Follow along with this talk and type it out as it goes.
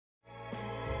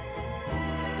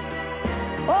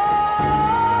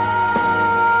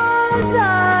those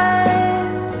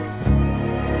eyes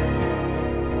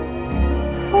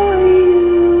for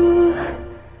you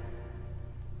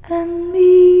and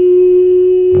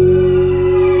me.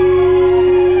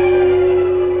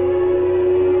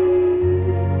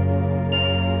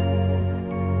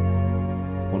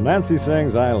 When Nancy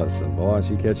sings, I listen. Boy,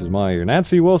 she catches my ear.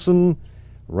 Nancy Wilson,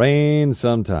 Rain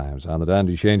Sometimes on the Don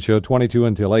DuChene Show, 22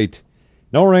 until 8.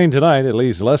 No rain tonight, at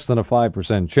least less than a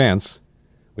 5% chance.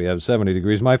 We have 70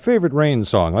 degrees. My favorite rain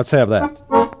song. Let's have that.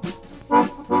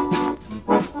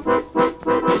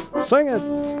 Sing it.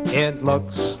 It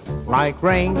looks like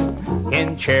rain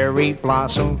in Cherry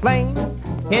Blossom Lane.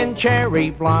 In Cherry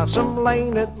Blossom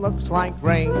Lane, it looks like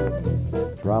rain.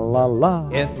 Tra-la-la.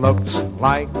 It looks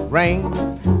like rain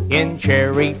in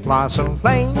Cherry Blossom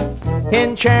Lane.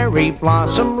 In Cherry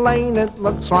Blossom Lane, it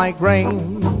looks like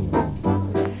rain.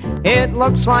 It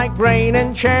looks like rain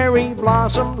in Cherry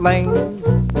Blossom Lane.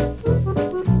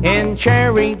 In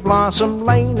Cherry Blossom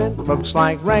Lane, it looks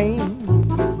like rain.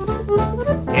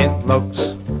 It looks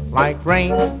like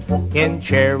rain in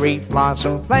Cherry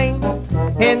Blossom Lane.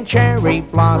 In Cherry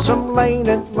Blossom Lane,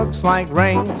 it looks like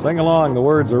rain. Sing along, the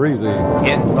words are easy.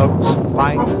 It looks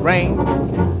like rain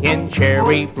in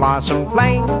Cherry Blossom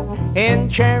Lane. In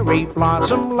Cherry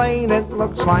Blossom Lane, it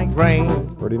looks like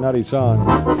rain. Pretty nutty song.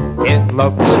 It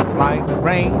looks like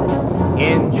rain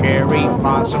in Cherry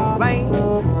Blossom Lane.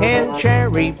 In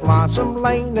Cherry Blossom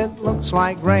Lane, it looks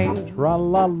like rain.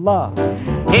 Tra-la-la.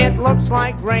 It looks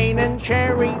like rain in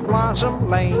Cherry Blossom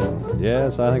Lane.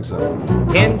 Yes, I think so.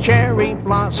 In Cherry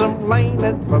Blossom Lane,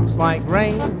 it looks like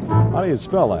rain. How do you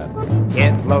spell that?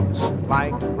 It looks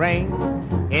like rain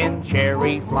in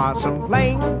Cherry Blossom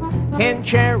Lane. In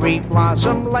Cherry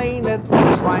Blossom Lane, it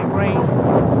looks like rain.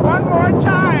 One more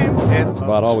time. That's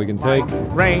about all we can take.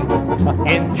 Rain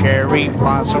in Cherry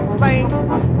Blossom Lane.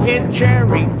 In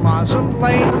Cherry Blossom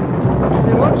Lane,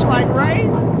 it looks like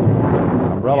rain.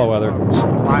 Umbrella weather.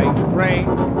 Like rain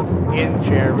in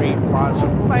Cherry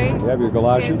Blossom Lane. You have your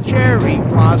galoshes? In Cherry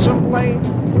Blossom Lane,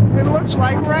 it looks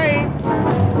like rain.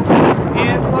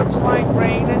 It looks like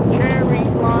rain in Cherry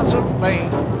Blossom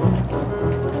Lane.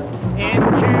 In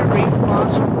Cherry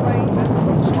Blossom Lane, it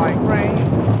looks like rain.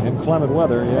 Inclement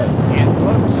weather, yes. It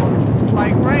looks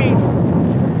like rain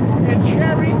in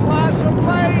Cherry Blossom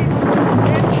Lane.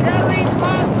 In Cherry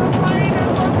Blossom Lane, it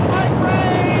looks like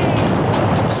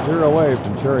rain. Steer away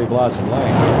from Cherry Blossom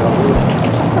Lane.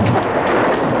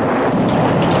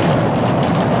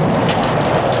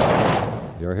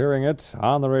 You're hearing it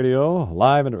on the radio,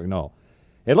 live and... No.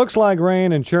 It looks like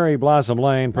rain in Cherry Blossom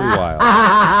Lane. Pretty wild.